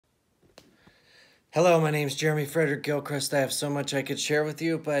Hello, my name's Jeremy Frederick Gilchrist. I have so much I could share with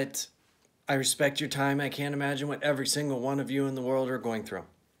you, but I respect your time. I can't imagine what every single one of you in the world are going through.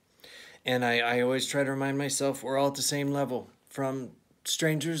 And I always try to remind myself we're all at the same level. From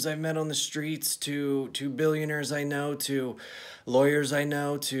strangers I've met on the streets to billionaires I know, to lawyers I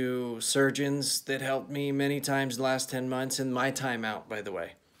know, to surgeons that helped me many times the last 10 months in my time out, by the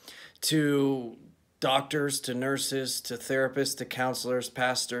way, to doctors, to nurses, to therapists, to counselors,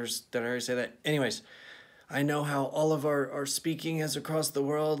 pastors. Did I already say that? Anyways, I know how all of our speaking is across the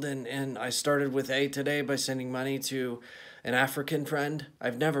world, and I started with A today by sending money to an African friend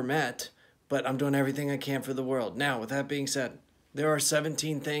I've never met, but I'm doing everything I can for the world. Now, with that being said, there are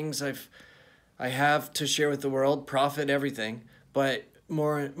 17 things I have to share with the world, profit, everything, but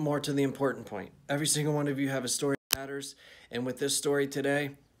more to the important point. Every single one of you have a story that matters, and with this story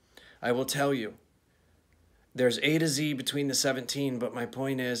today, I will tell you there's A to Z between the 17, but my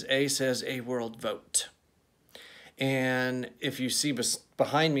point is A says a world vote. And if you see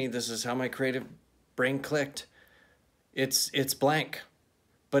behind me, this is how my creative brain clicked. It's blank,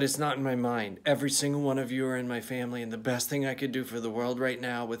 but it's not in my mind. Every single one of you are in my family, and the best thing I could do for the world right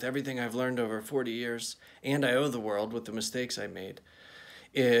now, with everything I've learned over 40 years, and I owe the world with the mistakes I made,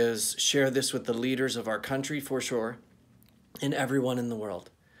 is share this with the leaders of our country for sure, and everyone in the world.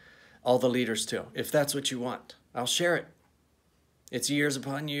 All the leaders too. If that's what you want, I'll share it. It's years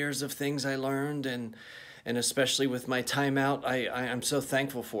upon years of things I learned, and especially with my time out, I'm so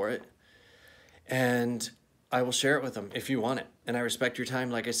thankful for it. And I will share it with them if you want it. And I respect your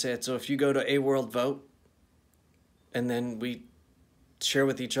time, like I said. So if you go to A World Vote, and then we share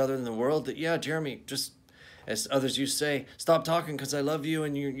with each other in the world that, yeah, Jeremy, just as others used to say, stop talking because I love you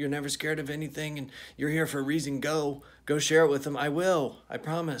and you're never scared of anything and you're here for a reason. Go share it with them. I will. I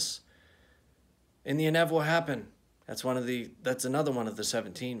promise. And the inevitable will happen. That's another one of the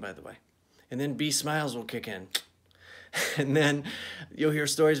 17, by the way. And then B smiles will kick in. And then you'll hear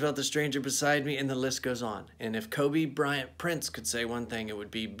stories about the stranger beside me, and the list goes on. And if Kobe Bryant Prince could say one thing, it would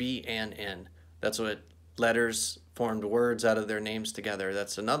be B and N. That's what letters formed words out of their names together.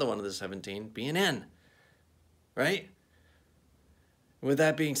 That's another one of the 17, B and N. Right? With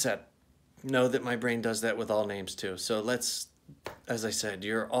that being said, know that my brain does that with all names too. So let's, as I said,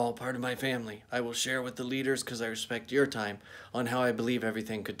 you're all part of my family. I will share with the leaders because I respect your time on how I believe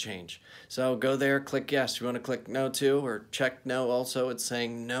everything could change. So go there, click yes. You want to click no too, or check no also. It's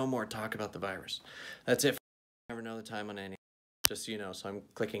saying no more talk about the virus. That's it. I never know the time on any, just so you know. So I'm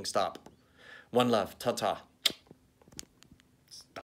clicking stop. One love. Ta-ta.